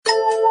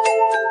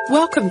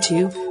Welcome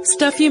to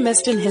Stuff You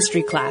Missed in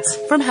History Class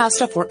from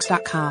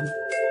HowStuffWorks.com.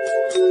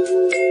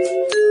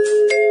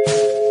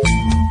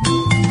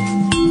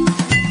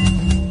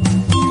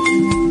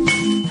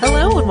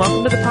 Hello and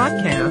welcome to the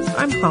podcast.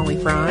 I'm Holly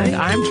Fry. And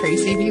I'm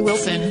Tracy B.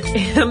 Wilson.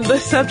 And the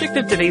subject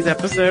of today's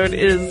episode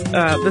is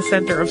the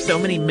center of so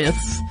many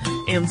myths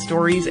and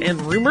stories and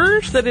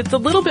rumors that it's a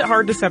little bit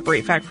hard to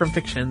separate fact from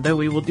fiction, though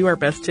we will do our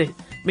best to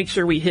make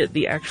sure we hit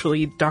the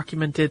actually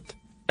documented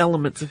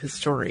elements of his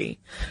story.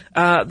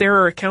 There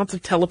are accounts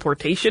of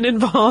teleportation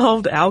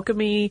involved,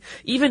 alchemy,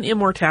 even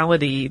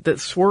immortality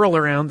that swirl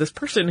around this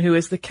person who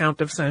is the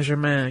Count of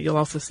Saint-Germain. You'll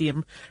also see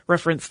him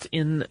referenced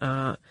in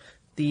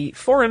the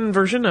foreign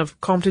version of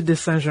Count of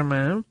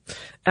Saint-Germain.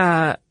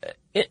 And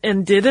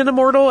did an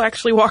immortal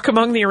actually walk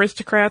among the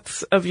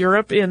aristocrats of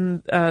Europe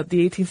in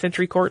the 18th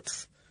century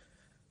courts?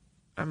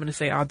 I'm going to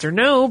say odds are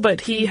no, but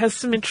he has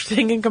some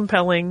interesting and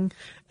compelling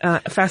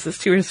facets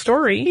to his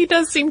story. He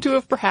does seem to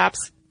have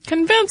perhaps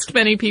convinced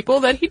many people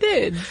that he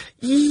did.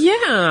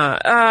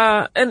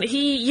 Yeah, and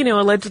he,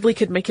 allegedly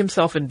could make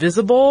himself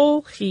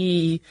invisible.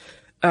 He,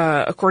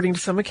 according to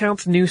some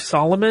accounts, knew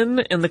Solomon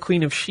and the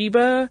Queen of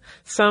Sheba.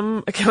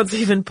 Some accounts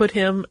even put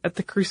him at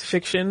the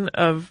crucifixion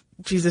of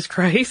Jesus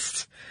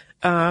Christ.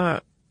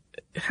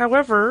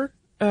 However,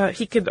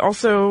 he could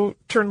also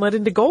turn lead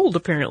into gold,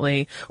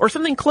 apparently, or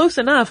something close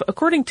enough,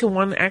 according to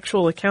one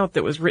actual account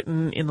that was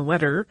written in the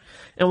letter,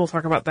 and we'll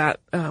talk about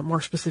that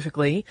more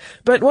specifically.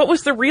 But what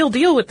was the real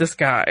deal with this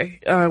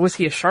guy? Was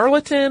he a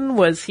charlatan?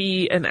 Was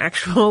he an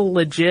actual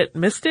legit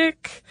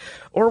mystic?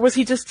 Or was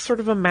he just sort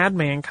of a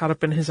madman caught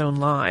up in his own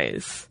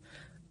lies?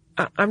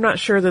 I'm not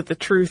sure that the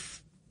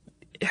truth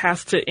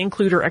has to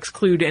include or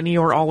exclude any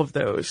or all of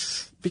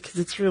those, because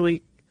it's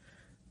really...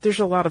 There's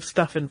a lot of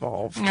stuff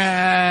involved.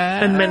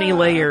 And many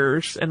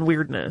layers and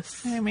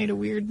weirdness. I made a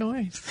weird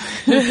noise.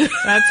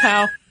 That's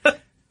how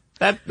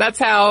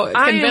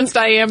convinced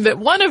I am that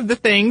one of the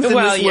things in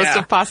this list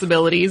of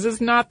possibilities is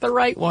not the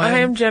right one. I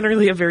am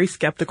generally a very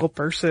skeptical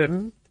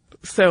person.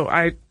 So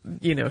I,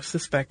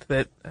 suspect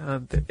that,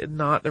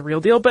 not the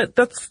real deal, but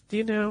that's,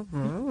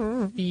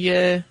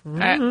 Yeah.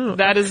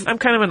 that is, I'm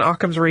kind of an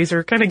Occam's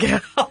razor kind of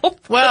gal.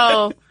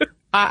 Well,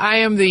 I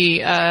am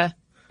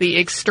the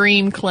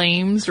extreme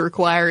claims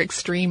require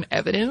extreme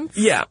evidence.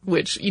 Yeah.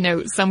 Which,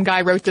 some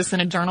guy wrote this in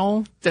a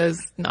journal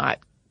does not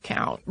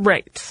count.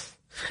 Right.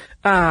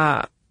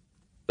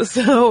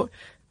 So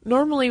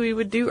normally we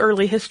would do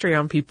early history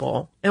on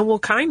people, and we'll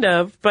kind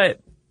of,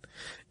 but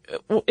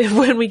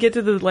when we get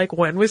to the,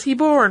 when was he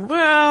born?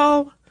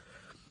 Well,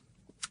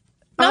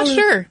 not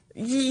sure.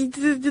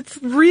 It's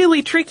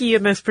really tricky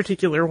in this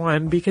particular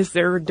one because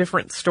there are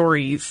different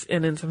stories,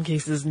 and in some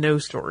cases, no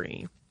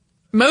story.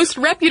 Most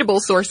reputable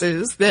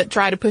sources that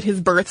try to put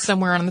his birth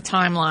somewhere on the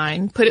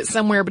timeline put it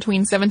somewhere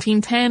between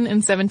 1710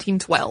 and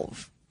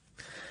 1712.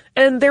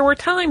 And there were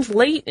times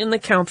late in the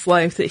Count's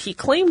life that he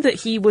claimed that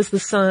he was the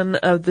son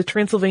of the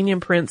Transylvanian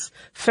prince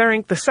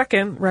Ferenc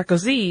II,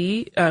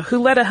 Rákóczi, who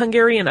led a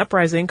Hungarian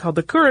uprising called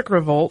the Kurik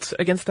Revolt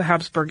against the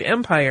Habsburg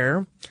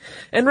Empire.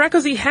 And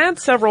Rákóczi had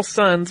several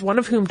sons, one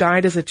of whom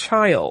died as a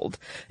child.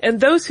 And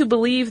those who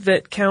believed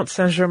that Count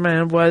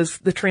Saint-Germain was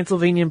the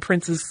Transylvanian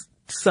prince's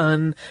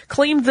son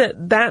claimed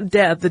that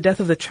death, the death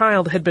of the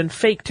child, had been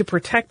faked to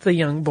protect the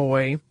young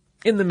boy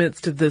in the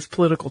midst of this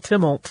political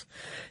tumult.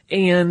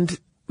 And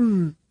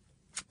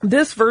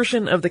this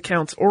version of the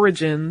Count's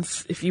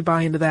origins, if you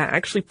buy into that,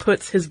 actually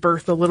puts his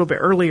birth a little bit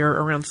earlier,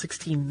 around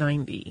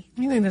 1690.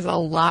 I think there's a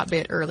lot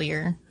bit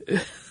earlier.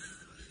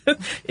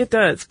 It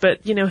does,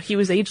 but, he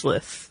was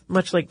ageless,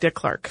 much like Dick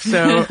Clark,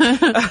 so...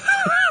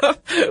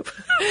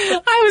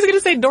 I was going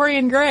to say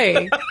Dorian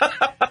Gray.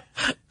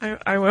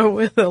 I went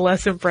with a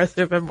less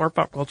impressive and more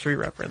pop culture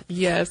reference.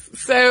 Yes.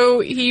 So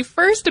he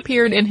first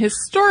appeared in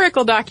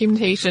historical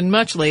documentation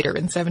much later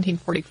in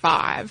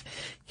 1745.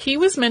 He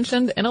was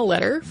mentioned in a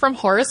letter from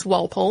Horace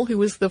Walpole, who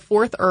was the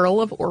 4th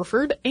Earl of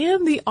Orford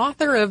and the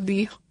author of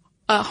the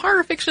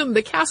horror fiction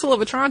The Castle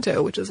of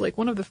Otranto, which is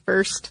one of the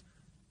first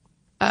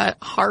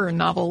horror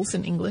novels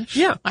in English.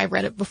 Yeah. I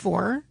read it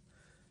before.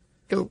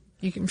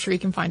 I'm sure you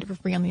can find it for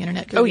free on the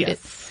internet. Go read it.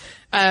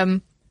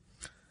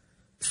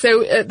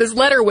 So this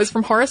letter was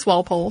from Horace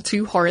Walpole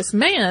to Horace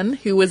Mann,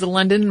 who was a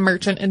London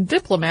merchant and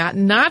diplomat,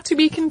 not to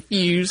be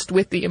confused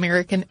with the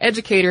American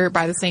educator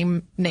by the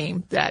same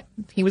name that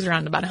he was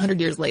around about 100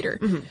 years later.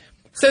 Mm-hmm.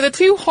 So the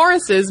two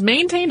Horaces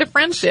maintained a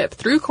friendship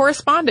through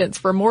correspondence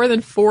for more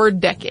than 4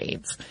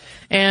 decades.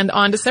 And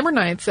on December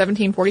 9th,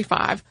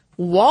 1745,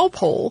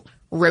 Walpole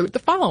wrote the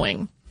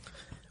following.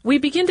 We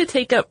begin to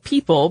take up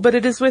people, but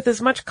it is with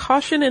as much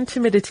caution and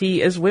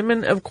timidity as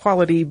women of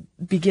quality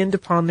begin to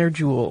pawn their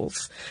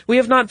jewels. We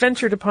have not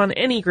ventured upon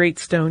any great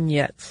stone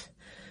yet.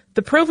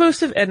 The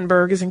provost of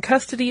Edinburgh is in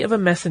custody of a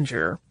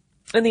messenger,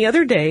 and the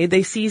other day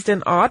they seized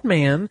an odd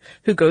man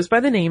who goes by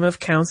the name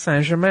of Count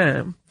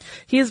Saint-Germain.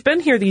 He has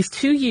been here these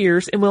 2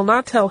 years and will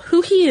not tell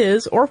who he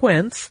is or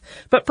whence,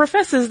 but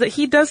professes that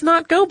he does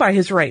not go by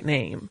his right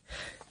name.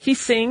 He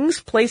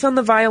sings, plays on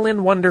the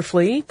violin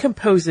wonderfully,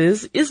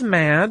 composes, is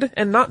mad,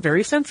 and not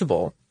very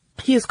sensible.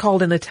 He is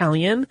called an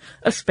Italian,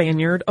 a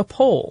Spaniard, a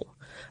Pole,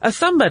 a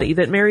somebody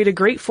that married a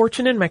great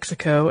fortune in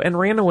Mexico and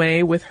ran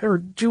away with her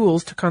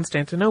jewels to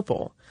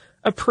Constantinople,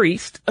 a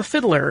priest, a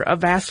fiddler, a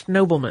vast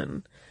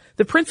nobleman.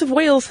 The Prince of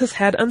Wales has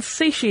had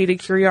unsatiated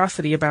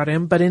curiosity about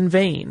him, but in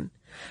vain.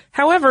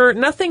 However,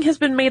 nothing has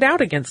been made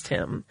out against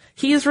him.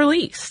 He is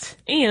released,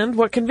 and,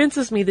 what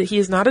convinces me that he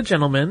is not a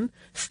gentleman,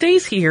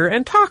 stays here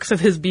and talks of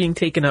his being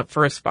taken up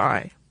for a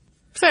spy.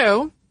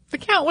 So, the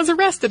Count was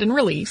arrested and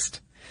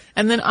released,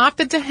 and then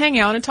opted to hang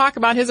out and talk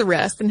about his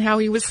arrest and how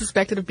he was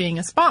suspected of being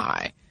a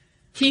spy.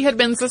 He had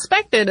been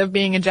suspected of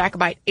being a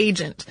Jacobite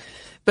agent,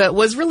 but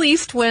was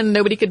released when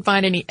nobody could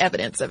find any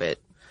evidence of it.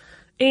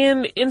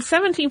 And in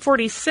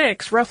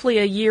 1746, roughly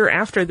a year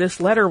after this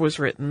letter was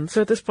written,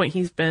 so at this point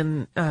he's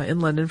been in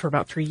London for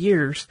about 3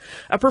 years,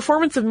 a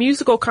performance of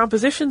musical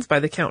compositions by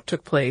the Count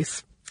took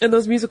place, and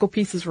those musical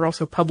pieces were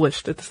also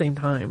published at the same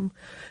time.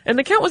 And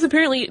the Count was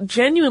apparently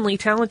genuinely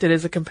talented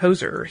as a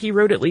composer. He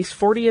wrote at least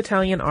 40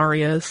 Italian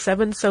arias,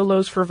 7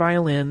 solos for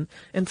violin,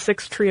 and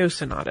 6 trio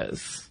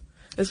sonatas,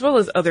 as well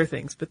as other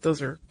things, but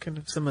those are kind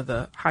of some of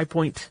the high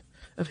point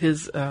of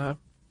his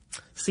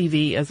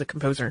CV as a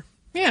composer.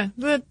 Yeah,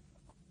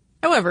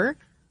 however,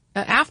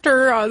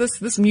 after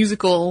this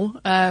musical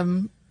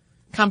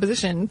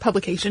composition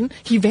publication,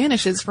 he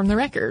vanishes from the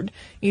record.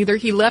 Either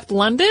he left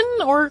London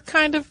or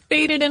kind of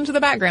faded into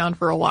the background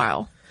for a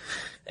while.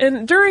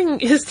 And during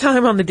his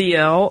time on the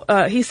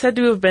DL, he's said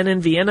to have been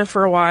in Vienna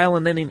for a while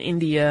and then in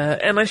India.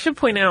 And I should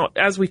point out,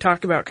 as we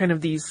talk about kind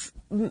of these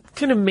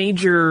kind of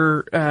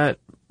major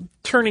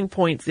turning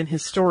points in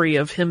his story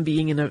of him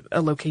being in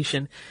a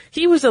location,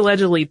 he was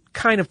allegedly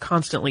kind of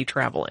constantly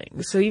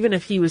traveling. So even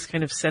if he was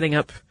kind of setting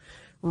up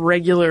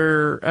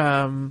regular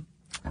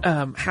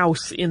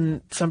house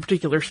in some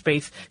particular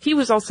space, he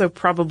was also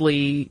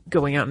probably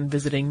going out and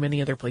visiting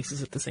many other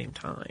places at the same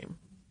time.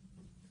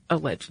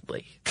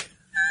 Allegedly.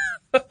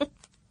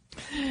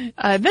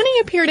 Then he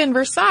appeared in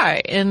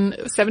Versailles in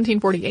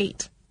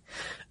 1748.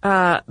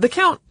 The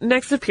Count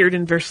next appeared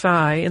in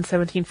Versailles in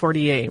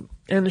 1748.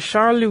 And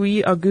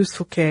Charles-Louis Auguste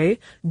Fouquet,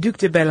 Duc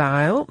de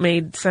Belle-Isle,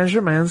 made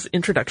Saint-Germain's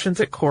introductions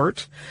at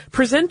court,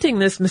 presenting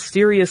this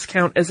mysterious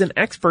Count as an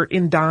expert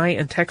in dye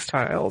and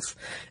textiles.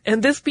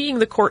 And this being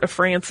the court of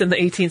France in the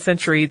 18th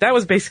century, that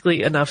was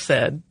basically enough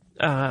said.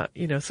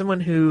 Someone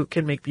who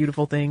can make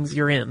beautiful things,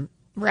 you're in.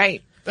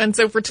 Right. And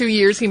so for 2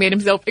 years, he made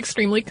himself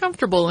extremely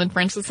comfortable in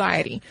French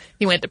society.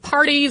 He went to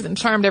parties and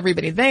charmed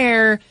everybody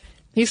there.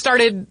 He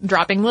started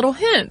dropping little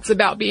hints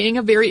about being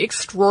a very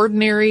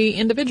extraordinary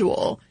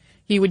individual.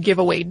 He would give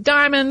away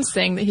diamonds,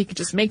 saying that he could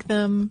just make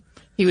them.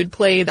 He would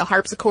play the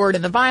harpsichord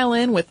and the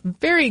violin with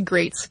very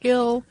great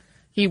skill.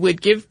 He would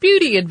give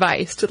beauty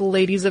advice to the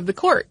ladies of the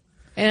court.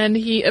 And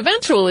he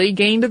eventually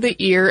gained the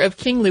ear of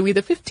King Louis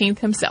XV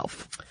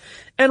himself.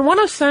 And one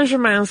of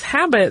Saint-Germain's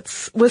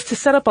habits was to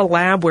set up a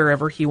lab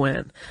wherever he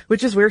went,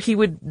 which is where he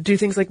would do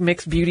things like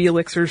mix beauty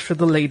elixirs for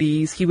the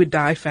ladies. He would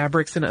dye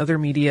fabrics and other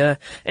media.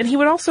 And he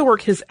would also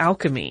work his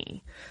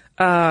alchemy.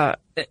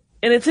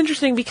 And it's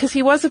interesting because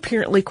he was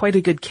apparently quite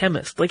a good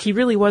chemist. Like, he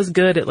really was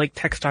good at, like,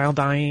 textile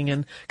dyeing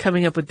and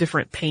coming up with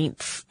different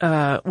paints.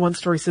 One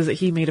story says that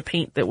he made a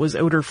paint that was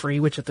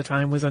odor-free, which at the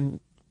time was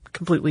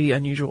completely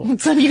unusual.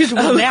 It's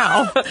unusual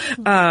now.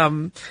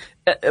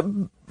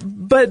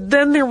 But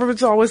then there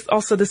was always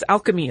also this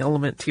alchemy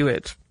element to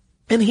it.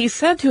 And he's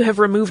said to have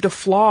removed a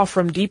flaw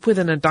from deep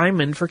within a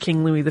diamond for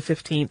King Louis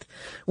XV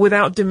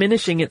without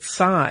diminishing its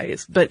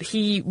size. But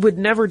he would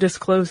never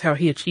disclose how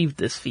he achieved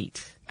this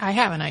feat. I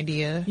have an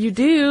idea. You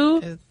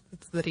do?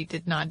 It's that he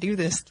did not do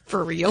this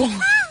for real.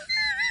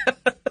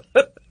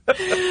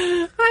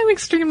 I'm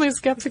extremely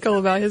skeptical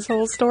about his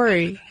whole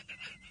story.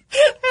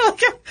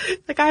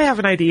 Like, I have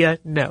an idea.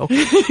 No.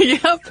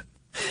 Yep.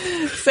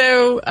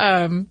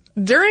 So,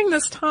 during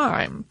this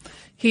time,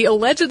 he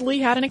allegedly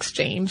had an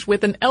exchange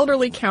with an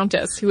elderly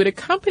countess who had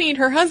accompanied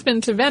her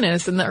husband to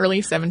Venice in the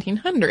early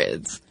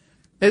 1700s.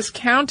 This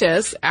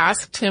countess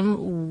asked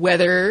him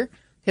whether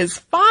his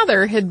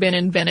father had been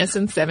in Venice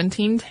in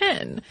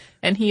 1710,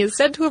 and he is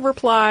said to have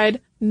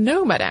replied,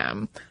 "No,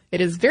 madame.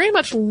 It is very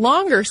much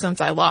longer since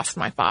I lost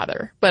my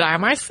father, but I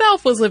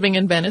myself was living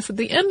in Venice at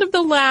the end of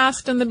the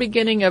last and the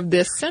beginning of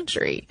this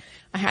century.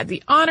 I had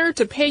the honor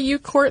to pay you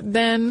court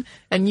then,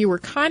 and you were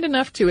kind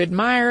enough to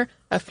admire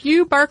a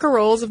few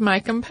barcarolles of my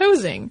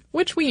composing,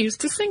 which we used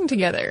to sing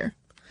together."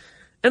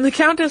 And the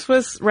Countess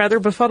was rather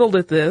befuddled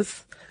at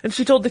this, and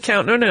she told the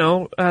Count,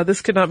 no,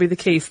 this could not be the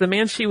case. The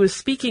man she was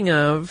speaking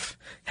of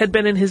had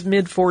been in his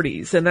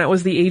mid-40s, and that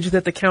was the age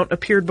that the Count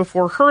appeared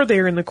before her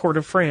there in the court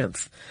of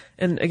France.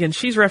 And again,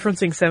 she's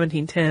referencing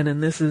 1710,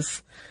 and this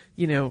is,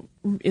 in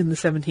the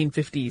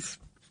 1750s.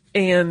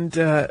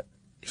 And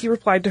he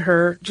replied to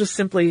her just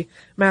simply,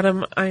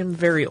 "Madam, I am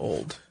very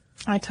old."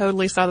 I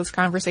totally saw this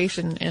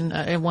conversation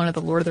in one of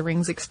the Lord of the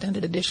Rings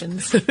extended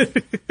editions.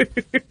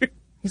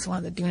 He's one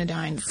of the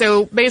Dunedain.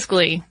 So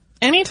basically,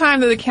 Anytime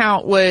that the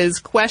Count was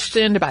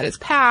questioned about his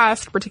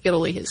past,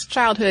 particularly his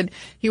childhood,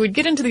 he would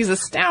get into these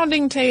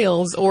astounding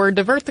tales or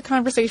divert the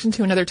conversation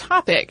to another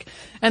topic.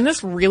 And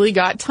this really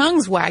got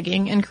tongues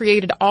wagging and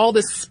created all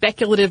this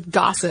speculative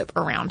gossip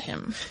around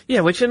him.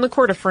 Yeah, which in the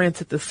court of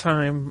France at this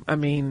time, I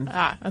mean...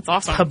 that's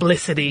awesome.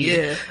 Publicity.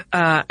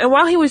 Yeah. And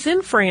while he was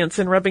in France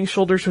and rubbing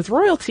shoulders with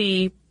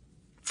royalty,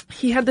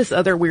 he had this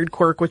other weird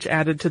quirk which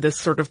added to this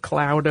sort of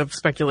cloud of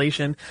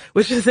speculation,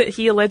 which is that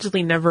he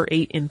allegedly never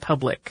ate in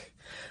public.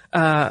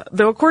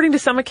 Though according to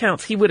some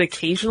accounts, he would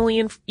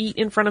occasionally eat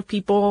in front of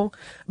people,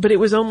 but it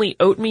was only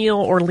oatmeal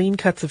or lean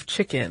cuts of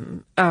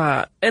chicken.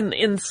 And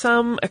in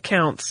some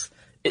accounts,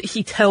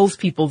 he tells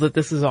people that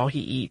this is all he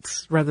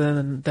eats, rather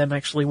than them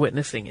actually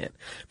witnessing it.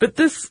 But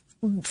this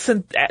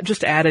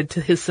just added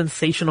to his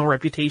sensational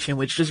reputation,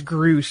 which just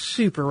grew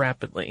super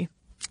rapidly.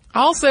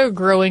 Also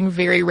growing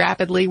very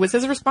rapidly was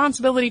his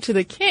responsibility to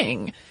the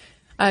king.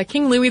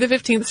 King Louis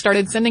XV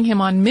started sending him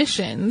on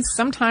missions,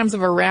 sometimes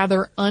of a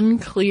rather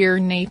unclear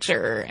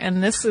nature,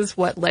 and this is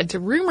what led to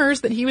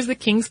rumors that he was the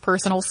king's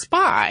personal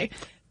spy.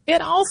 It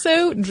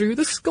also drew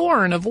the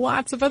scorn of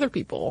lots of other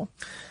people.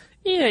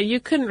 Yeah, you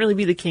couldn't really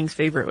be the king's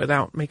favorite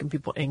without making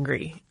people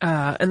angry.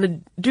 And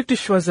the Duc de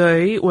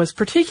Choiseul was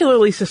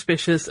particularly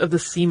suspicious of the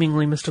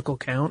seemingly mystical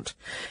Count.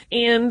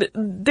 And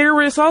there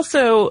was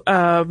also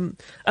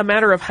a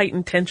matter of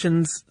heightened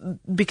tensions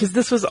because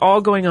this was all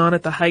going on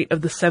at the height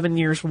of the 7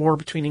 Years' War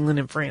between England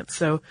and France.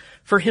 So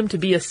for him to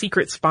be a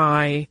secret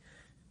spy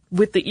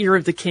with the ear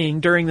of the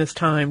king during this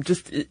time,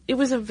 it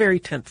was a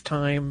very tense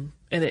time.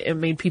 And it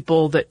made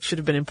people that should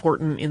have been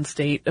important in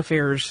state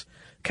affairs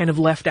kind of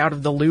left out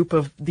of the loop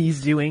of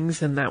these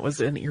doings, and that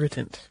was an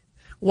irritant.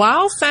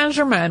 While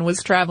Saint-Germain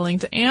was traveling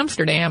to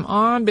Amsterdam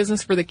on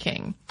business for the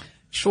king,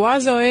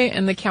 Choiseul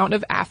and the Count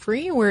of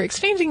Affrey were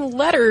exchanging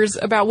letters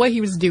about what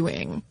he was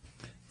doing.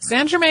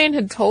 Saint-Germain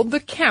had told the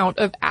Count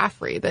of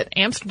Affrey that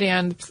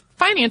Amsterdam's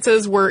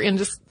finances were in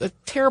just a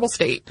terrible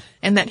state,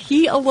 and that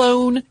he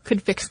alone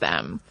could fix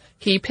them.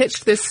 He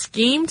pitched this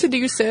scheme to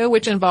do so,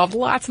 which involved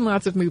lots and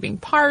lots of moving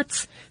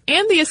parts,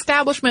 and the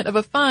establishment of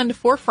a fund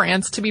for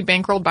France to be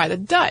bankrolled by the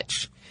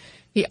Dutch.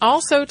 He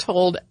also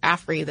told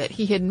Affrey that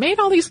he had made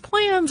all these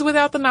plans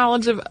without the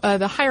knowledge of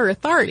the higher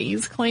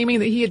authorities, claiming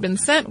that he had been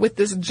sent with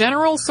this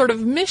general sort of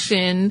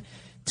mission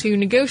to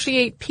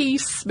negotiate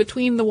peace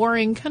between the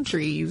warring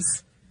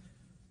countries.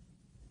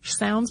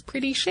 Sounds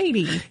pretty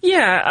shady.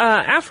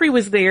 Yeah, Affrey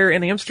was there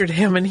in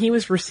Amsterdam and he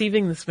was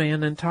receiving this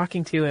man and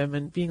talking to him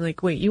and being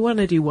like, wait, you want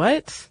to do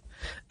what?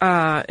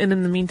 And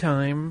in the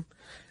meantime,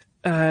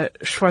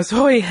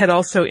 Choiseul had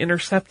also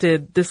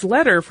intercepted this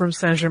letter from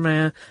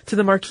Saint-Germain to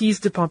the Marquise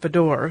de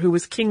Pompadour, who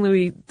was King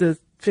Louis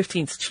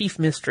XV's chief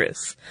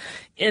mistress.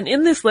 And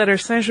in this letter,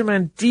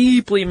 Saint-Germain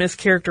deeply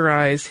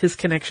mischaracterized his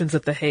connections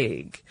at The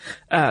Hague.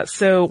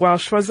 So while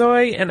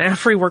Choiseul and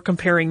Affrey were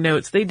comparing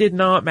notes, they did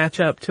not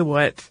match up to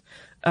what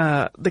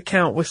the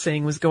Count was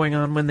saying was going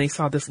on when they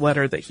saw this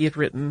letter that he had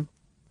written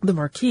the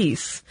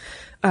Marquise.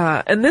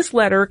 And this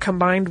letter,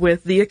 combined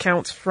with the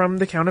accounts from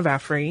the Count of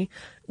Affrey,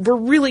 were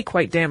really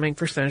quite damning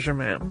for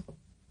Saint-Germain.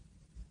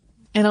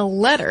 In a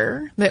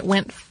letter that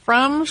went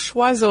from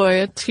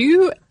Choiseul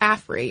to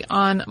Affrey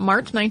on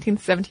March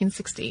 19th,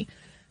 1760,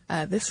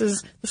 this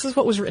is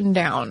what was written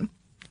down.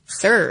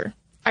 Sir,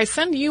 I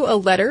send you a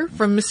letter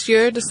from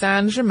Monsieur de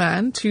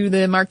Saint-Germain to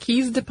the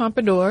Marquise de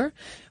Pompadour,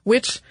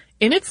 which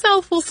in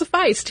itself will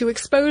suffice to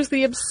expose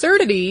the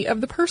absurdity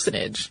of the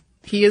personage.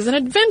 He is an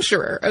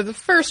adventurer of the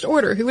first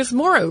order who is,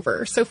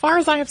 moreover, so far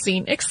as I have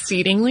seen,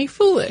 exceedingly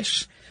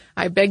foolish.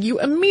 I beg you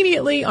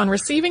immediately on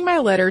receiving my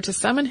letter to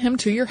summon him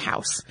to your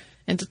house,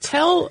 and to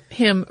tell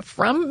him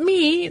from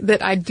me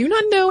that I do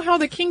not know how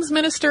the king's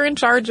minister in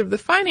charge of the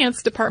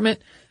finance department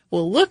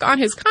will look on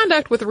his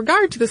conduct with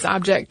regard to this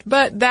object,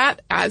 but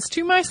that, as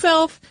to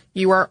myself,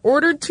 you are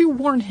ordered to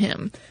warn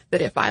him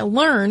that if I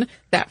learn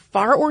that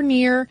far or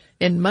near,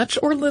 in much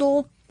or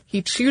little,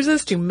 he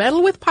chooses to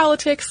meddle with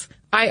politics,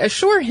 I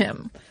assure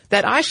him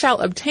that I shall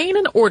obtain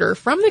an order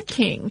from the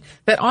king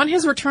that on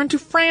his return to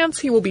France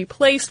he will be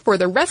placed for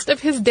the rest of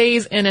his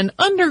days in an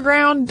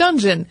underground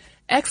dungeon! !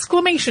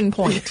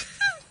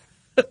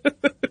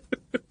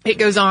 It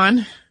goes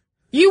on.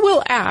 You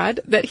will add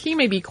that he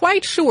may be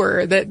quite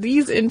sure that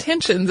these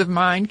intentions of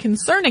mine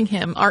concerning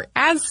him are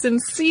as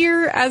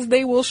sincere as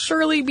they will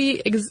surely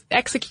be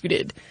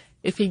executed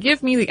if he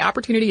give me the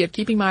opportunity of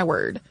keeping my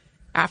word.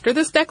 After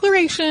this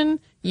declaration,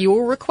 you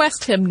will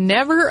request him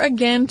never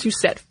again to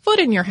set foot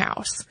in your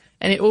house,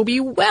 and it will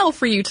be well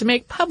for you to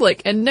make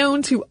public and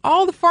known to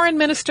all the foreign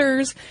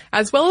ministers,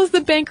 as well as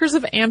the bankers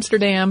of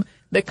Amsterdam,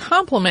 the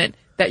compliment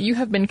that you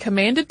have been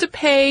commanded to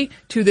pay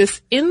to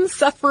this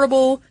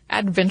insufferable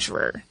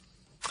adventurer.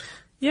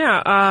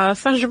 Yeah,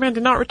 Saint-Germain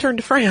did not return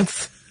to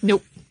France.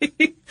 Nope.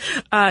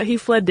 He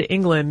fled to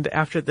England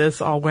after this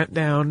all went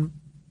down,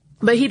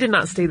 but he did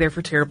not stay there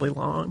for terribly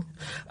long.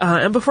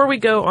 And before we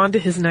go on to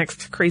his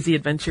next crazy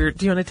adventure,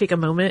 do you want to take a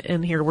moment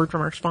and hear a word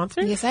from our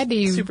sponsor? Yes, I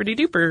do.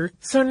 Super-de-duper.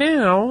 So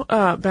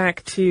now,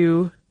 back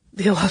to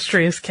the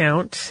illustrious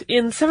Count.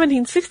 In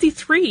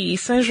 1763,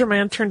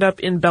 Saint-Germain turned up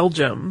in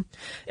Belgium,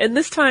 and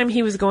this time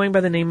he was going by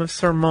the name of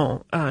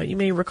Serment. You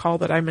may recall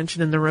that I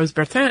mentioned in the Rose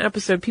Bertin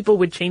episode, people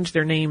would change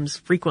their names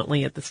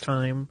frequently at this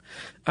time,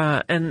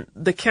 and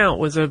the Count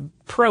was a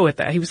pro at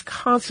that. He was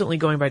constantly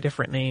going by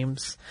different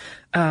names,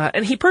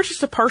 and he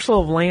purchased a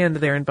parcel of land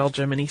there in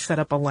Belgium, and he set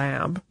up a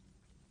lab.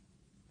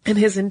 And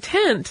his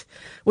intent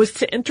was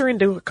to enter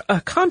into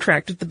a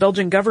contract with the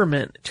Belgian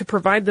government to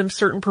provide them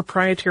certain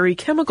proprietary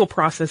chemical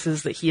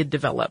processes that he had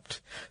developed.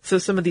 So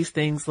some of these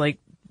things like,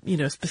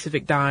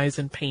 specific dyes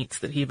and paints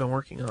that he had been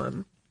working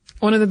on.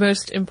 One of the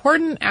most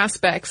important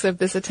aspects of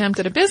this attempt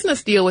at a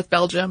business deal with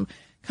Belgium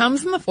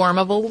comes in the form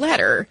of a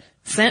letter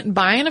sent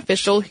by an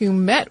official who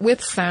met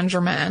with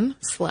Saint-Germain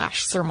 /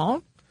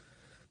 Serment.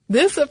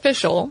 This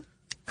official,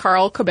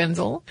 Karl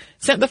Cobenzl,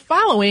 sent the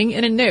following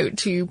in a note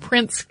to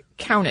Prince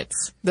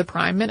Kaunitz, the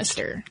Prime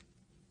Minister.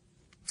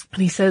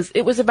 And he says,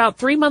 "It was about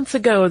 3 months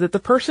ago that the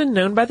person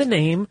known by the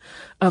name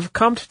of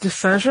Count de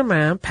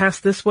Saint-Germain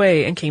passed this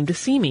way and came to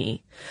see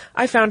me.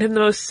 I found him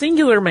the most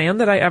singular man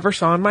that I ever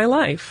saw in my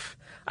life.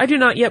 I do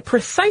not yet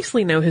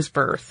precisely know his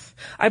birth.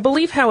 I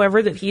believe,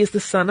 however, that he is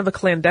the son of a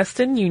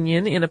clandestine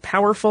union in a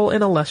powerful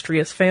and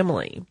illustrious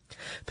family.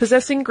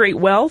 Possessing great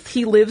wealth,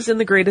 he lives in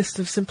the greatest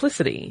of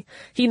simplicity.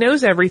 He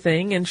knows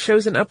everything and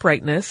shows an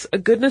uprightness, a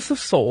goodness of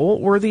soul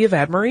worthy of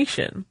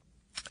admiration.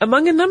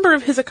 Among a number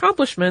of his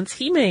accomplishments,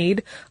 he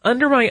made,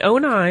 under my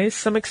own eyes,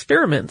 some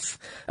experiments,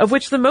 of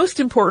which the most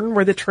important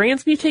were the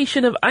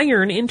transmutation of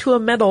iron into a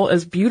metal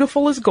as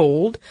beautiful as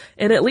gold,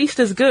 and at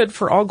least as good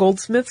for all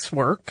goldsmiths'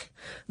 work,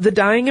 the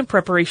dyeing and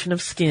preparation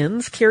of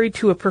skins, carried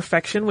to a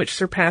perfection which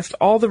surpassed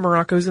all the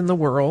Moroccos in the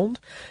world,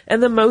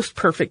 and the most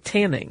perfect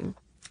tanning.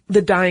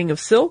 The dyeing of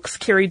silks,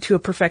 carried to a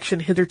perfection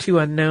hitherto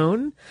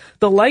unknown,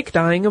 the like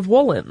dyeing of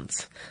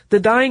woolens, the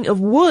dyeing of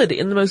wood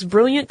in the most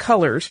brilliant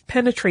colors,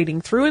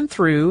 penetrating through and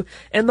through,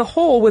 and the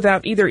whole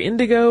without either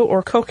indigo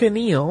or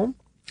cochineal,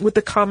 with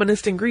the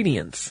commonest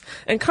ingredients,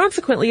 and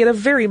consequently at a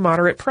very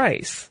moderate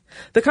price.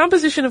 The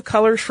composition of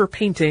colors for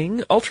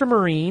painting,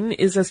 ultramarine,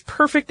 is as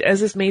perfect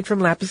as is made from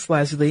lapis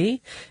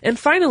lazuli, and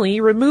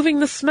finally, removing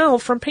the smell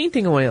from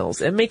painting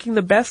oils, and making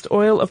the best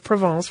oil of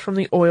Provence from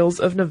the oils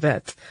of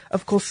Navette,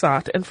 of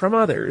Colsat, and from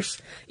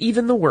others,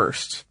 even the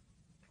worst.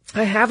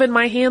 I have in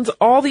my hands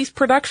all these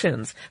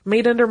productions,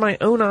 made under my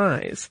own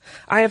eyes.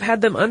 I have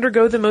had them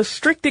undergo the most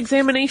strict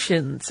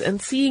examinations,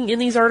 and seeing in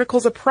these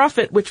articles a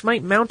profit which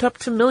might mount up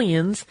to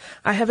millions,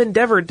 I have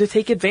endeavored to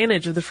take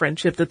advantage of the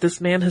friendship that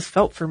this man has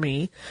felt for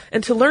me,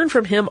 and to learn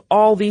from him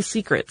all these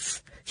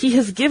secrets. He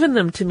has given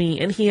them to me,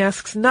 and he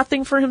asks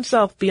nothing for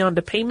himself beyond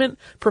a payment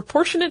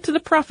proportionate to the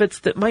profits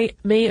that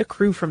may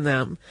accrue from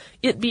them,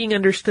 it being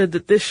understood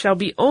that this shall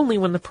be only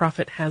when the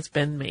profit has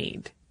been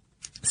made."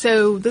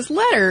 So this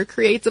letter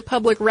creates a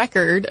public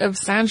record of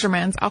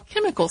Saint-Germain's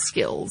alchemical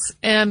skills,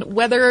 and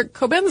whether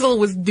Cobenzl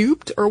was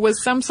duped or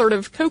was some sort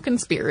of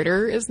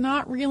co-conspirator is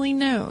not really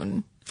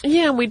known.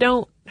 Yeah, we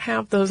don't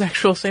have those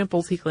actual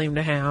samples he claimed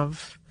to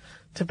have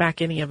to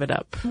back any of it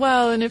up.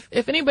 Well, and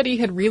if anybody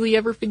had really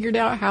ever figured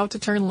out how to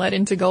turn lead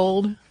into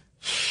gold,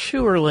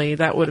 surely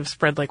that would have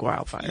spread like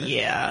wildfire.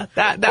 Yeah,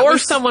 that or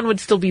was, someone would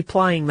still be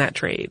plying that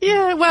trade.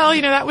 Yeah, well,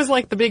 that was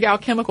like the big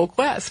alchemical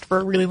quest for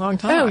a really long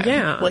time. Oh,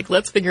 yeah. Like,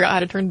 let's figure out how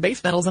to turn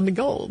base metals into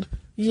gold.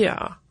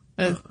 Yeah.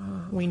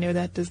 We know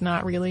that does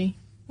not really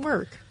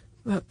work.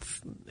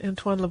 That's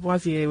Antoine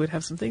Lavoisier would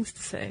have some things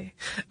to say.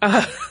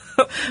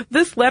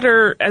 This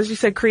letter, as you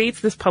said,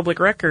 creates this public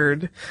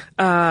record,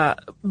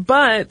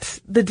 but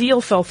the deal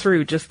fell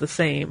through just the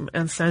same,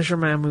 and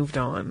Saint-Germain moved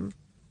on.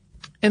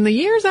 In the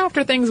years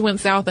after things went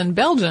south in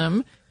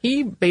Belgium,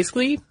 he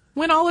basically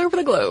went all over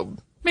the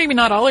globe. Maybe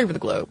not all over the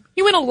globe.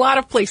 He went a lot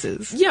of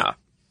places. Yeah.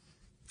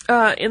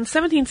 In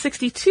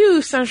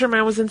 1762,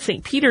 Saint-Germain was in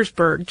St.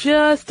 Petersburg,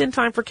 just in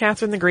time for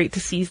Catherine the Great to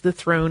seize the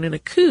throne in a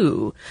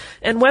coup.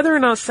 And whether or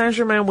not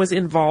Saint-Germain was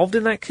involved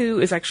in that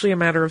coup is actually a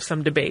matter of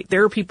some debate.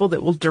 There are people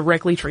that will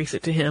directly trace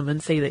it to him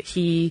and say that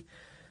he,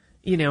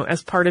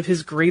 as part of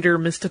his greater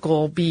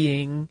mystical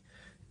being,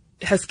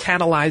 has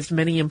catalyzed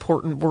many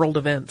important world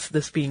events,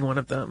 this being one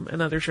of them.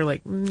 And others are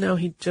like, no,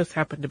 he just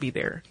happened to be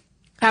there.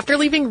 After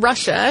leaving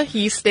Russia,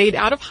 he stayed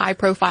out of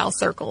high-profile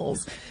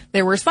circles.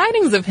 There were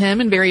sightings of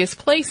him in various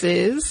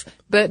places,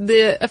 but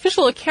the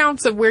official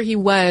accounts of where he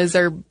was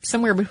are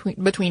somewhere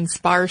between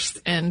sparse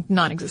and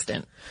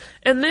non-existent.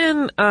 And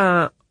then,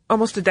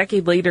 almost a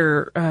decade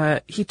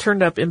later, he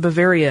turned up in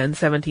Bavaria in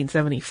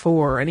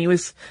 1774, and he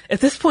was,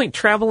 at this point,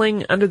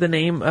 traveling under the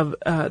name of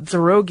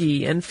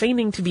Zorogi and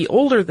feigning to be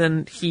older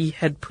than he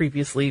had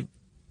previously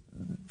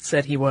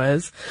said he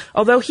was,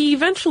 although he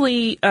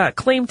eventually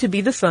claimed to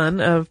be the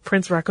son of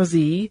Prince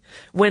Rákóczi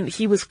when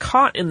he was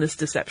caught in this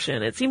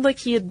deception. It seemed like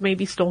he had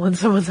maybe stolen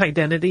someone's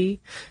identity,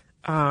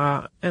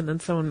 and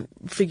then someone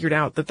figured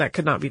out that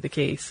could not be the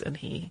case, and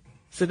he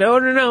said, oh,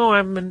 no,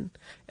 I'm an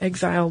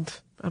exiled,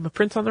 I'm a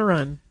prince on the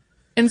run.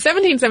 In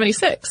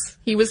 1776,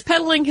 he was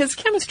peddling his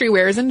chemistry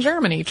wares in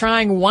Germany,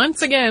 trying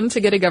once again to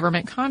get a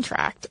government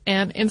contract.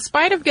 And in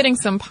spite of getting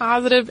some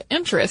positive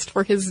interest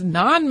for his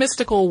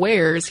non-mystical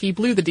wares, he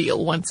blew the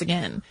deal once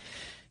again.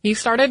 He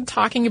started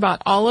talking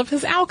about all of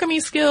his alchemy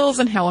skills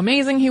and how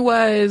amazing he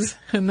was,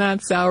 and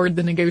that soured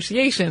the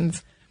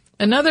negotiations.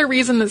 Another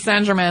reason that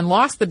Saint-Germain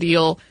lost the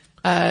deal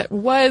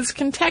was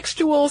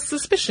contextual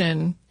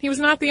suspicion. He was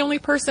not the only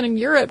person in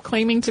Europe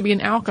claiming to be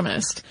an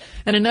alchemist,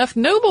 and enough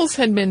nobles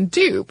had been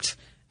duped,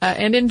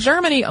 and in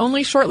Germany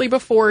only shortly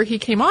before he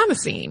came on the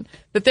scene,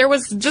 that there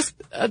was just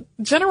a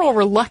general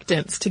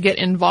reluctance to get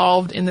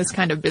involved in this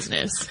kind of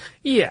business.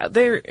 Yeah,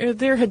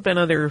 there had been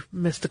other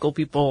mystical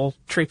people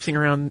traipsing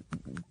around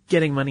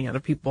getting money out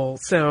of people,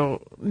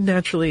 so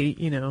naturally,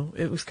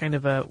 it was kind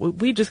of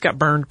we just got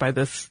burned by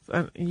this.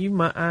 You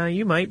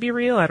might be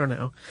real, I don't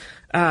know.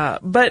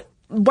 But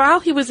while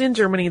he was in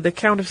Germany, the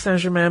Count of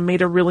Saint-Germain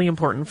made a really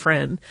important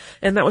friend,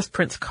 and that was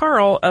Prince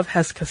Karl of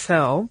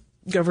Hesse-Kassel,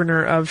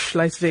 governor of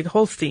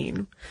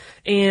Schleswig-Holstein.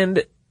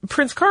 And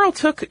Prince Karl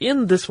took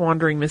in this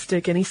wandering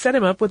mystic, and he set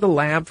him up with a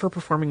lab for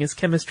performing his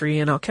chemistry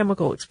and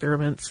alchemical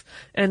experiments,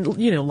 and,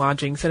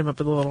 lodging, set him up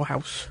with a little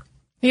house.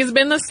 He's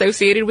been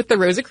associated with the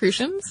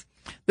Rosicrucians,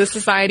 the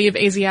Society of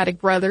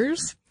Asiatic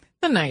Brothers,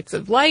 the Knights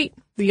of Light,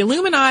 the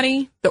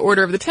Illuminati, the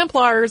Order of the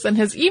Templars, and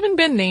has even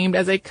been named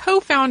as a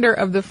co-founder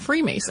of the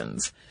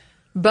Freemasons.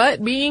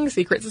 But being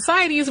secret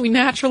societies, we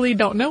naturally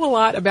don't know a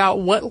lot about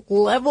what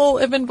level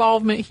of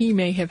involvement he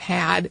may have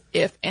had,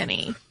 if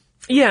any.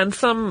 Yeah, and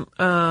some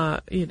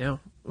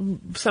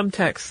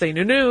texts say,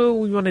 no,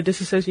 we want to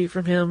disassociate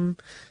from him.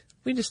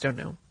 We just don't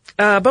know.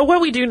 But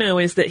what we do know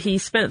is that he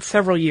spent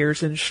several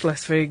years in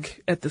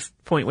Schleswig at this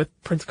point with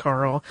Prince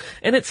Karl,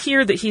 and it's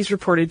here that he's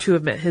reported to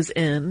have met his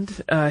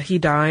end. He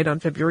died on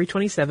February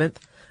 27th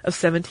of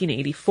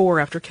 1784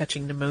 after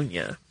catching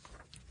pneumonia.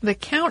 The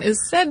Count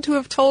is said to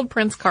have told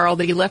Prince Karl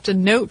that he left a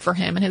note for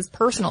him and his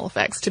personal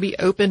effects to be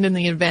opened in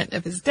the event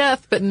of his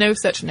death, but no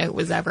such note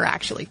was ever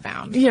actually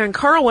found. Yeah, and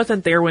Karl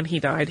wasn't there when he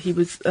died. He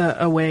was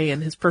away,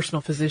 and his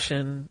personal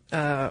physician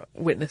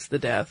witnessed the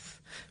death.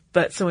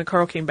 But so when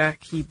Karl came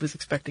back, he was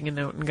expecting a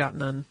note and got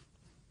none.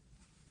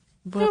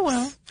 Whoops.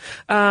 Oh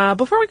well.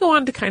 Before we go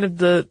on to kind of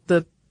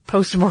the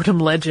post-mortem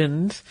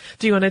legend,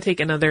 do you want to take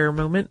another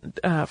moment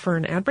for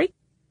an ad break?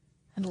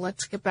 And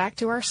let's get back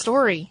to our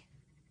story.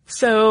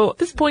 So, at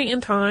this point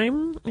in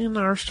time in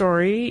our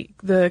story,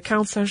 the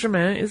Count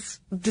Saint-Germain is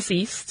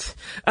deceased.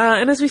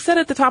 And as we said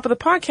at the top of the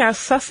podcast,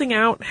 sussing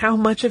out how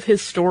much of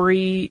his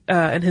story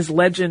and his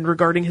legend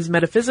regarding his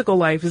metaphysical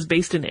life is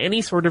based in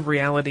any sort of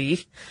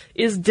reality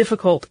is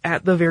difficult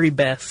at the very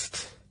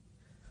best.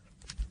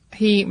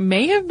 He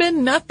may have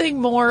been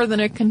nothing more than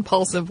a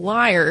compulsive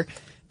liar,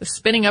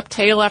 spinning up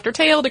tale after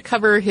tale to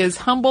cover his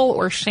humble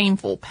or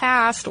shameful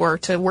past or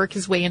to work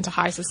his way into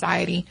high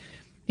society.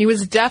 He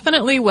was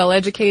definitely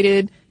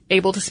well-educated,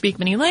 able to speak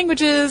many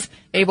languages,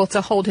 able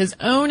to hold his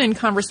own in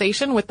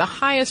conversation with the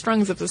highest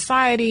rungs of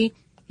society.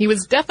 He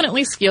was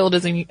definitely skilled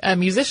as a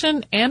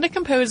musician and a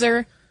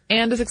composer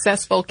and a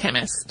successful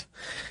chemist.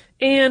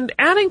 And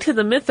adding to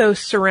the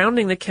mythos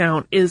surrounding the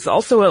Count is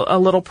also a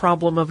little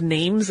problem of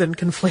names and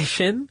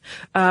conflation.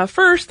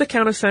 First, the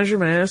Count of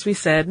Saint-Germain, as we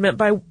said,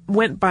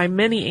 went by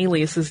many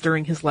aliases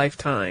during his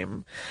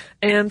lifetime.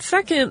 And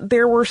second,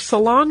 there were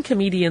salon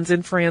comedians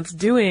in France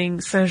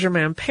doing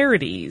Saint-Germain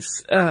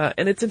parodies.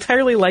 And it's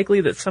entirely likely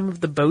that some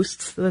of the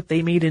boasts that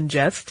they made in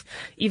jest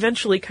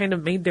eventually kind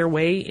of made their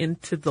way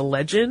into the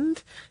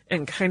legend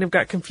and kind of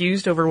got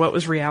confused over what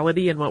was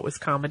reality and what was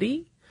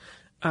comedy.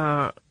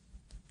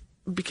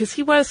 Because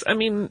he was,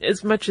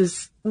 as much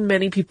as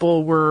many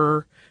people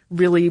were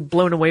really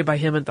blown away by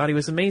him and thought he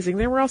was amazing,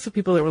 there were also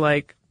people that were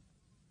like,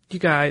 you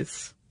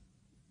guys,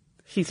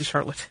 he's a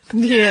charlatan.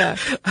 Yeah.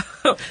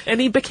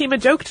 And he became a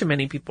joke to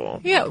many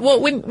people. Yeah,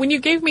 well, when you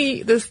gave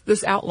me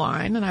this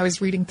outline and I was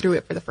reading through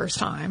it for the first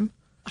time,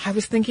 I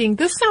was thinking,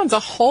 this sounds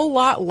a whole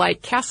lot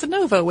like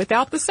Casanova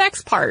without the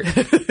sex part.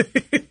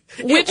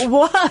 Which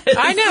was.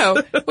 I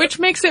know, which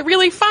makes it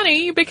really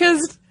funny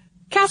because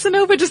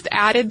Casanova just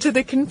added to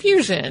the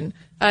confusion.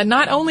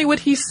 Not only would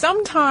he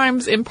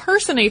sometimes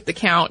impersonate the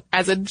Count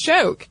as a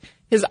joke,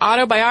 his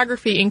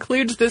autobiography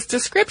includes this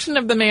description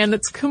of the man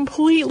that's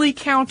completely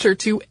counter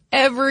to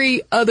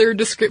every other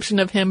description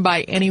of him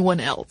by anyone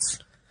else.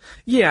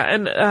 Yeah,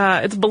 and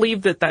it's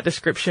believed that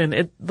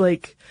description,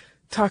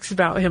 talks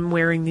about him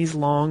wearing these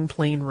long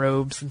plain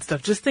robes and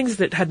stuff, just things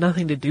that had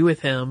nothing to do with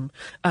him.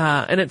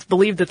 And it's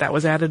believed that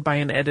was added by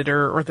an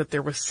editor or that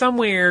there was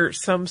somewhere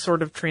some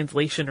sort of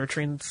translation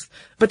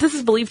but this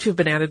is believed to have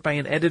been added by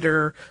an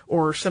editor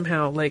or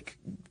somehow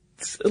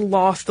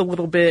lost a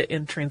little bit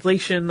in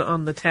translation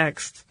on the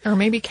text. Or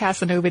maybe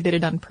Casanova did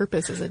it on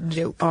purpose as a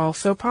joke.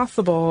 Also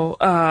possible.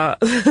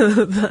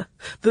 The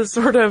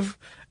sort of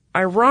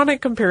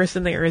ironic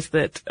comparison there is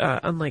that,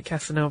 unlike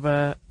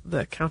Casanova,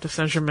 the Count of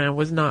Saint-Germain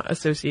was not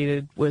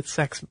associated with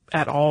sex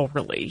at all,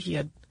 really. He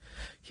had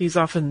he's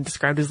often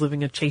described as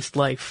living a chaste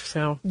life.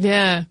 So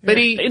yeah, but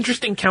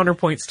interesting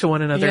counterpoints to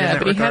one another. Yeah, in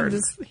that regard.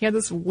 he had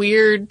this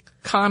weird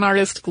con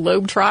artist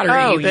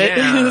globetrottery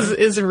that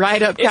is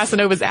right up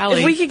Casanova's alley.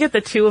 If we could get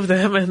the two of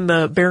them and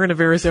the Baron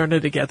of Arizona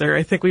together,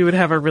 I think we would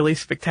have a really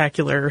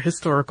spectacular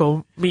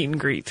historical meet and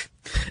greet.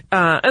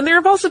 And there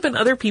have also been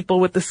other people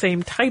with the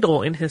same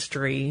title in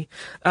history,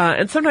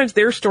 and sometimes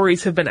their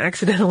stories have been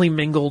accidentally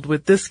mingled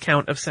with this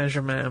Count of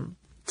Saint-Germain.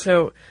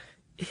 So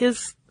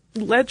his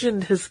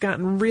legend has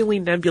gotten really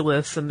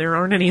nebulous, and there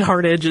aren't any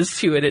hard edges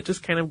to it. It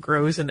just kind of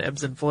grows and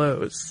ebbs and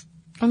flows.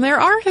 And there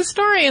are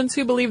historians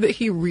who believe that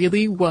he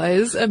really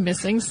was a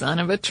missing son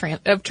of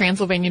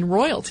Transylvanian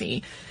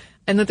royalty,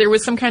 and that there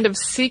was some kind of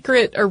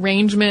secret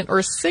arrangement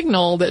or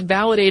signal that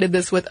validated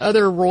this with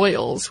other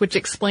royals, which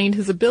explained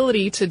his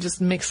ability to just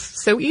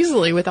mix so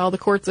easily with all the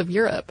courts of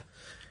Europe.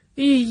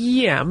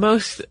 Yeah,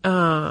 most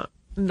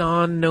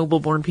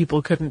non-noble-born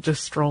people couldn't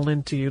just stroll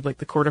into, like,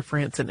 the court of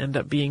France and end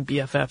up being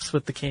BFFs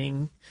with the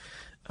king.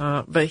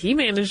 But he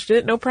managed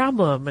it, no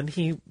problem, and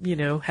he,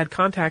 had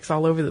contacts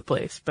all over the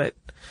place. But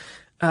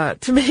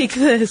to make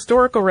the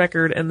historical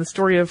record and the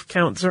story of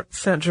Count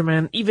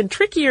Saint-Germain even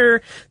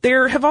trickier,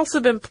 there have also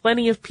been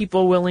plenty of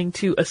people willing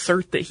to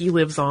assert that he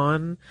lives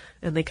on,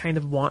 and they kind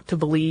of want to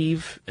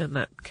believe, and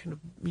that kind of,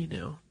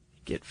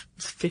 get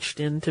fished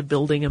into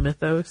building a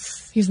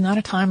mythos. He's not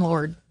a Time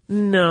Lord.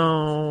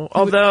 No,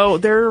 although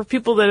there are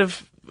people that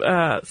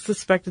have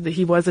suspected that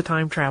he was a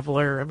time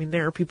traveler. I mean,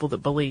 there are people that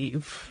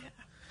believe.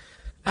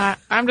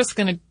 I'm just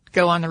going to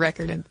go on the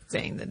record and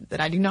saying that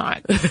I do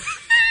not.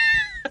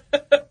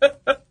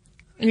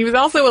 And he was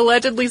also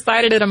allegedly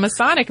cited at a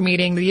Masonic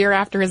meeting the year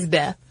after his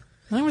death.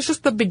 That was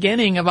just the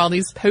beginning of all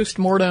these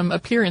post-mortem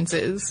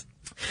appearances.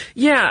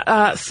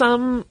 Yeah,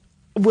 some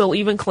will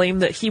even claim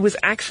that he was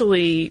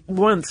actually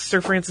once Sir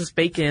Francis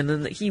Bacon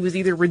and that he was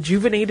either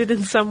rejuvenated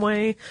in some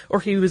way or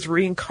he was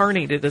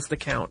reincarnated as the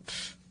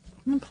Count.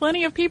 And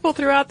plenty of people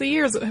throughout the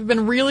years have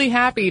been really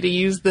happy to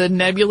use the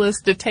nebulous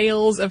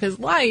details of his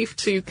life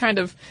to kind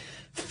of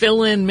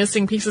fill in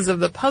missing pieces of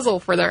the puzzle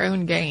for their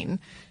own gain.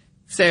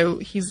 So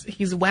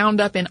he's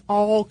wound up in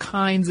all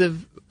kinds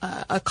of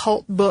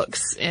occult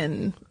books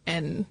and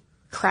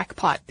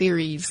crackpot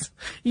theories.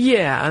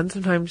 Yeah, and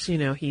sometimes,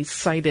 he's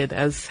cited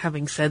as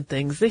having said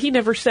things that he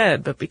never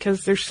said, but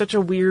because there's such a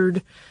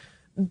weird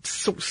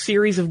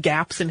series of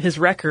gaps in his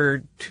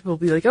record, people will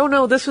be like, oh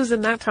no, this was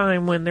in that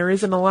time when there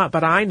isn't a lot,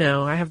 but I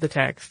know, I have the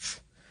texts.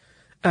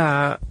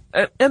 And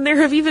there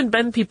have even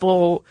been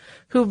people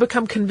who have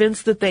become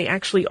convinced that they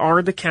actually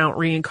are the Count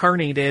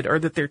reincarnated or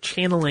that they're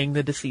channeling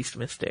the deceased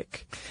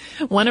mystic.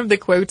 One of the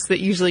quotes that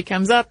usually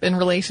comes up in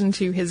relation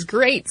to his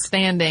great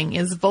standing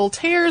is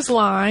Voltaire's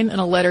line in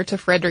a letter to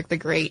Frederick the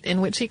Great, in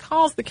which he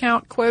calls the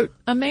Count, quote,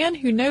 a man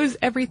who knows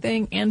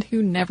everything and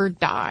who never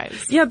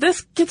dies. Yeah,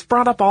 this gets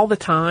brought up all the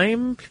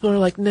time. People are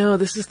like, no,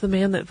 this is the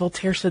man that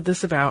Voltaire said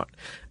this about.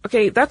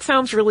 Okay, that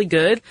sounds really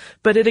good,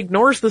 but it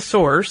ignores the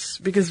source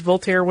because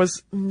Voltaire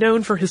was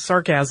known for his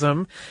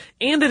sarcasm,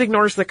 and it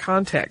ignores the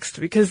context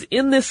because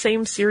in this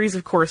same series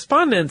of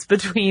correspondence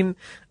between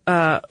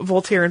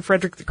Voltaire and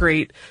Frederick the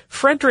Great,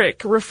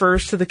 Frederick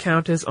refers to the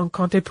Count as un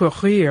conte pour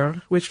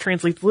rire, which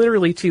translates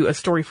literally to a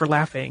story for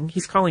laughing.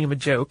 He's calling him a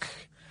joke.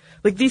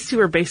 Like, these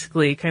two are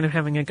basically kind of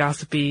having a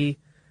gossipy,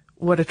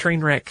 what a train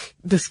wreck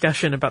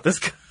discussion about this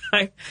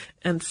guy.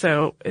 And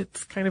so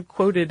it's kind of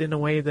quoted in a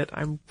way that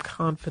I'm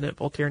confident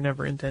Voltaire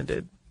never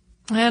intended.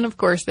 And of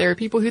course, there are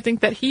people who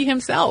think that he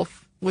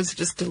himself was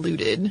just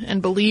deluded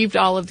and believed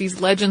all of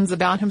these legends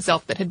about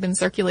himself that had been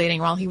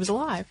circulating while he was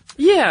alive.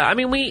 Yeah, I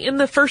mean, in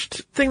the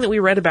first thing that we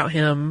read about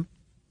him,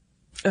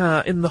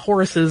 in the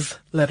Horace's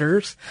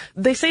letters,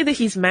 they say that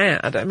he's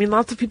mad. I mean,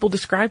 lots of people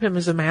describe him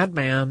as a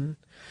madman.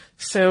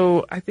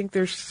 So I think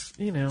there's,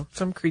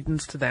 some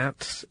credence to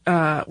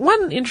that.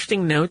 One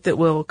interesting note that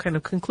we'll kind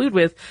of conclude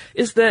with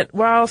is that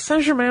while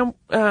Saint-Germain,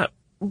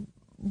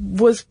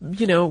 was,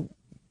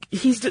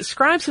 he's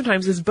described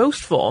sometimes as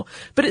boastful,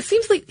 but it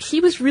seems like he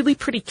was really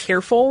pretty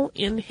careful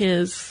in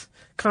his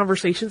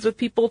conversations with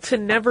people to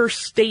never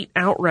state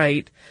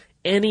outright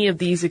any of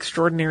these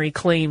extraordinary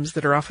claims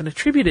that are often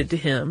attributed to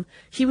him.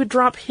 He would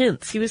drop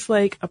hints. He was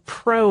like a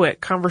pro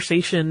at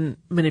conversation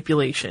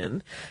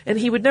manipulation. And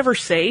he would never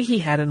say he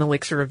had an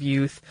elixir of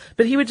youth,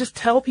 but he would just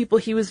tell people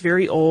he was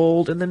very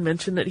old and then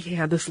mention that he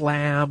had this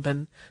lab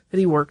and that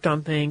he worked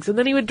on things. And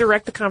then he would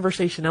direct the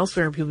conversation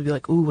elsewhere and people would be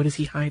like, ooh, what is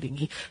he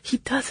hiding? He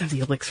does have the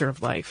elixir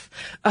of life.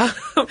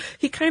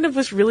 He kind of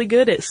was really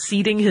good at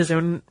seeding his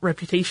own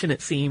reputation,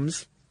 it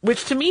seems.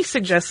 Which to me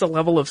suggests a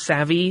level of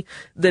savvy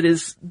that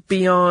is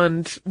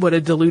beyond what a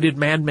deluded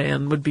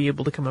madman would be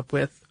able to come up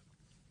with.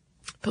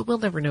 But we'll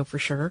never know for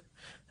sure.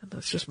 And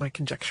that's just my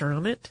conjecture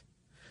on it.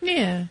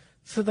 Yeah.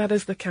 So that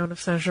is the Count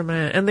of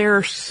Saint-Germain. And there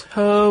are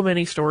so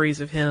many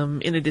stories of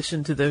him in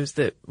addition to those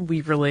that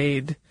we've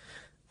relayed.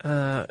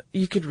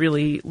 You could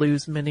really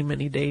lose many,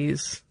 many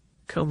days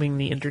combing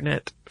the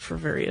internet for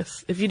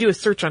various. If you do a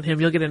search on him,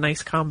 you'll get a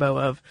nice combo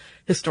of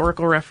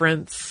historical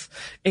reference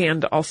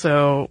and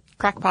also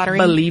crack pottery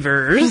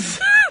believers.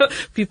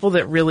 People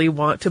that really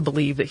want to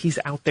believe that he's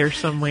out there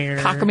somewhere.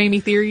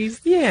 Cockamamie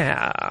theories.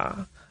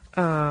 Yeah.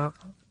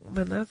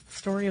 And that's the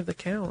story of the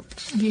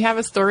Count. Do you have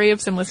a story of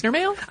some listener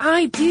mail?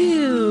 I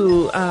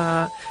do.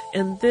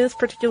 And this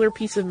particular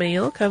piece of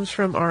mail comes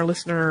from our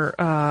listener,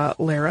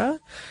 Lara,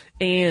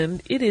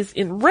 and it is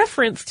in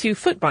reference to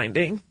foot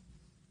binding.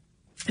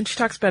 And she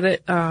talks about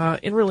it,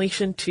 in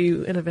relation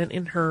to an event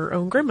in her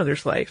own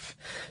grandmother's life.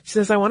 She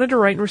says, I wanted to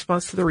write in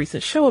response to the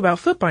recent show about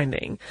foot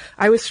binding.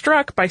 I was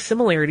struck by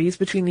similarities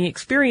between the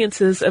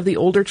experiences of the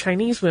older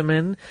Chinese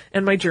women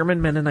and my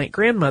German Mennonite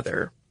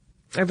grandmother.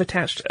 I've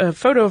attached a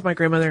photo of my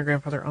grandmother and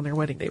grandfather on their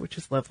wedding day, which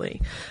is lovely.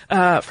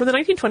 From the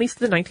 1920s to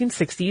the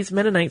 1960s,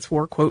 Mennonites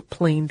wore, quote,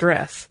 plain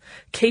dress.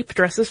 Cape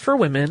dresses for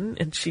women,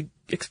 and she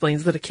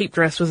explains that a cape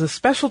dress was a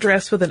special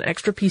dress with an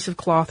extra piece of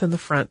cloth in the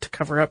front to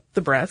cover up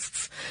the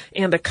breasts,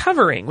 and a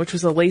covering, which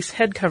was a lace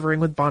head covering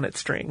with bonnet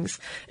strings.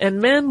 And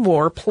men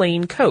wore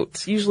plain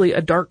coats, usually a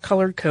dark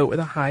colored coat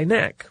with a high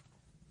neck.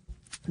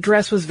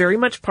 Dress was very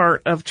much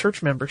part of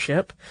church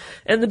membership,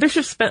 and the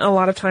bishops spent a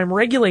lot of time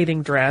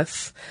regulating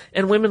dress,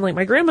 and women like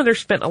my grandmother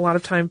spent a lot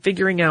of time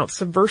figuring out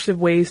subversive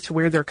ways to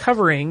wear their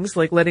coverings,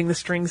 like letting the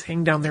strings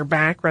hang down their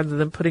back rather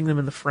than putting them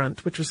in the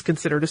front, which was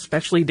considered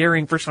especially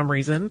daring for some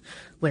reason.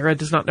 Lara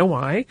does not know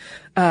why.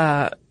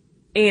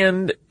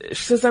 And she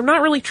says, I'm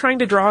not really trying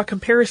to draw a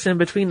comparison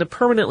between the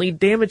permanently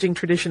damaging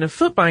tradition of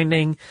foot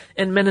binding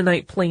and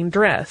Mennonite plain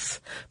dress,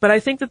 but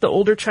I think that the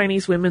older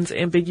Chinese women's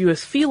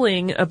ambiguous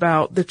feeling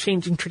about the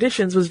changing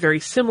traditions was very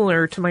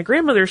similar to my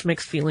grandmother's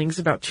mixed feelings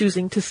about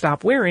choosing to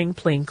stop wearing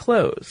plain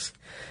clothes.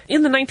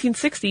 In the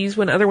 1960s,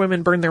 when other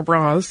women burned their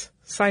bras,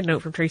 side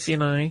note from Tracy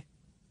and I,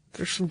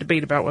 there's some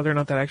debate about whether or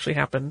not that actually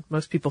happened.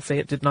 Most people say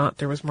it did not.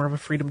 There was more of a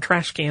freedom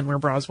trash can where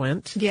bras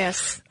went.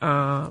 Yes.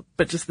 But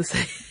just the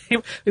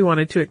same, we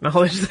wanted to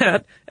acknowledge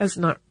that as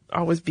not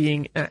always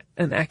being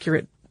an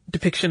accurate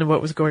depiction of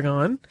what was going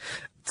on.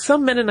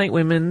 Some Mennonite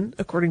women,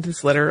 according to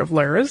this letter of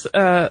Lara's,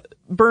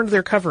 burned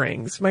their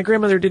coverings. My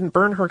grandmother didn't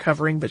burn her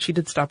covering, but she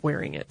did stop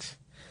wearing it.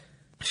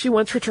 She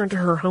once returned to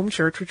her home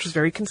church, which was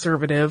very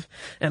conservative,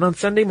 and on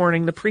Sunday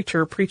morning the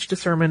preacher preached a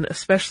sermon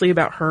especially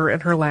about her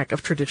and her lack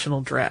of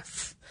traditional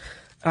dress.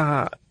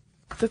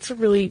 That's a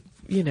really,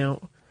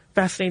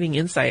 fascinating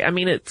insight. I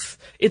mean, it's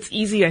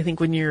easy, I think,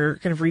 when you're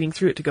kind of reading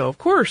through it to go, of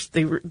course,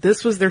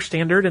 this was their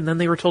standard, and then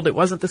they were told it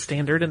wasn't the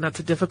standard, and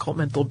that's a difficult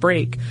mental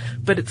break.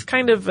 But it's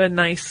kind of a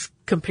nice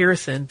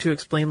comparison to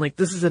explain, like,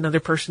 this is another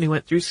person who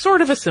went through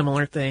sort of a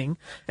similar thing.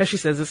 As she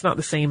says, it's not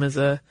the same as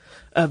a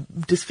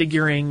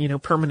disfiguring,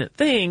 permanent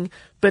thing,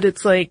 but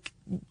it's like,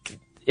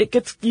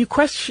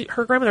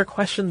 her grandmother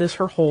questioned this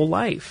her whole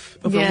life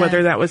over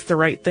whether that was the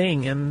right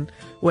thing and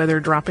whether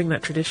dropping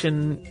that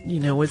tradition,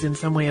 was in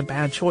some way a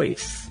bad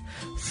choice.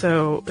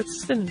 So it's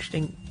just an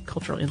interesting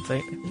cultural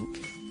insight, I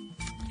think.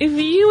 If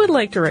you would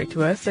like to write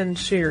to us and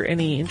share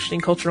any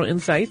interesting cultural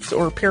insights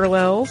or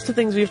parallels to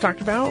things we've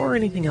talked about or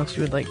anything else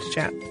you would like to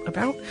chat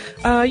about,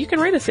 you can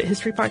write us at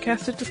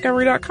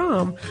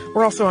historypodcast@discovery.com.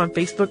 We're also on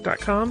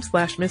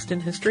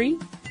facebook.com/missedinhistory.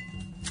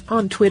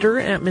 On Twitter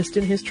at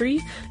missedinhistory,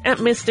 at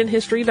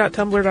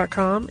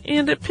missedinhistory.tumblr.com,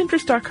 and at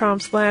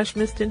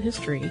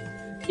pinterest.com/missedinhistory.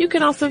 You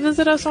can also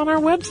visit us on our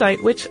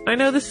website, which I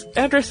know this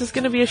address is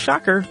going to be a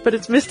shocker, but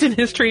it's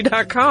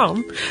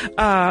missedinhistory.com.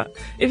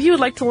 If you would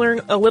like to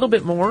learn a little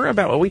bit more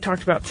about what we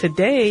talked about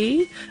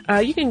today,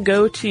 you can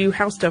go to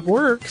How Stuff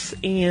Works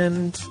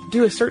and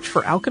do a search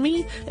for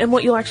alchemy, and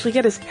what you'll actually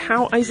get is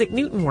how Isaac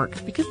Newton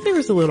worked, because there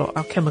is a little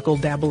alchemical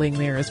dabbling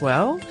there as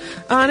well.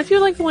 And if you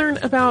would like to learn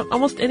about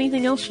almost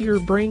anything else your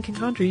brain can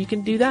conjure, you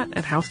can do that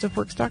at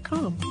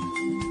howstuffworks.com.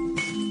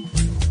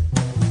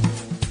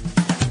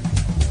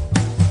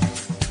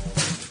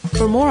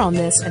 For more on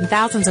this and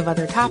thousands of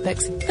other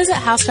topics, visit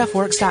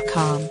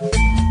howstuffworks.com.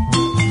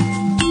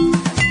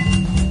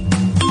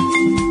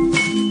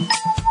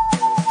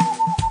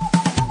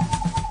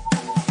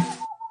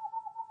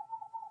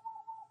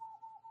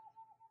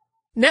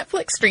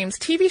 Netflix streams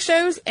TV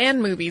shows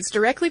and movies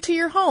directly to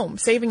your home,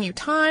 saving you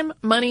time,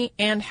 money,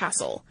 and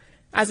hassle.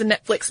 As a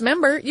Netflix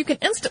member, you can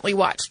instantly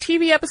watch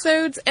TV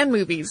episodes and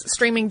movies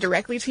streaming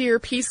directly to your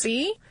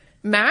PC,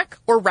 Mac,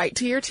 or right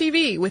to your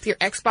TV with your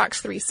Xbox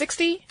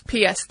 360,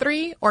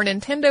 PS3, or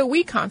Nintendo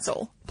Wii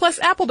console, plus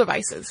Apple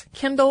devices,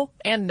 Kindle,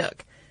 and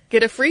Nook.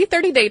 Get a free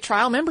 30-day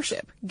trial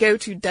membership. Go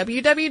to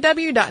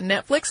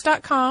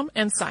www.netflix.com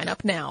and sign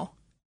up now.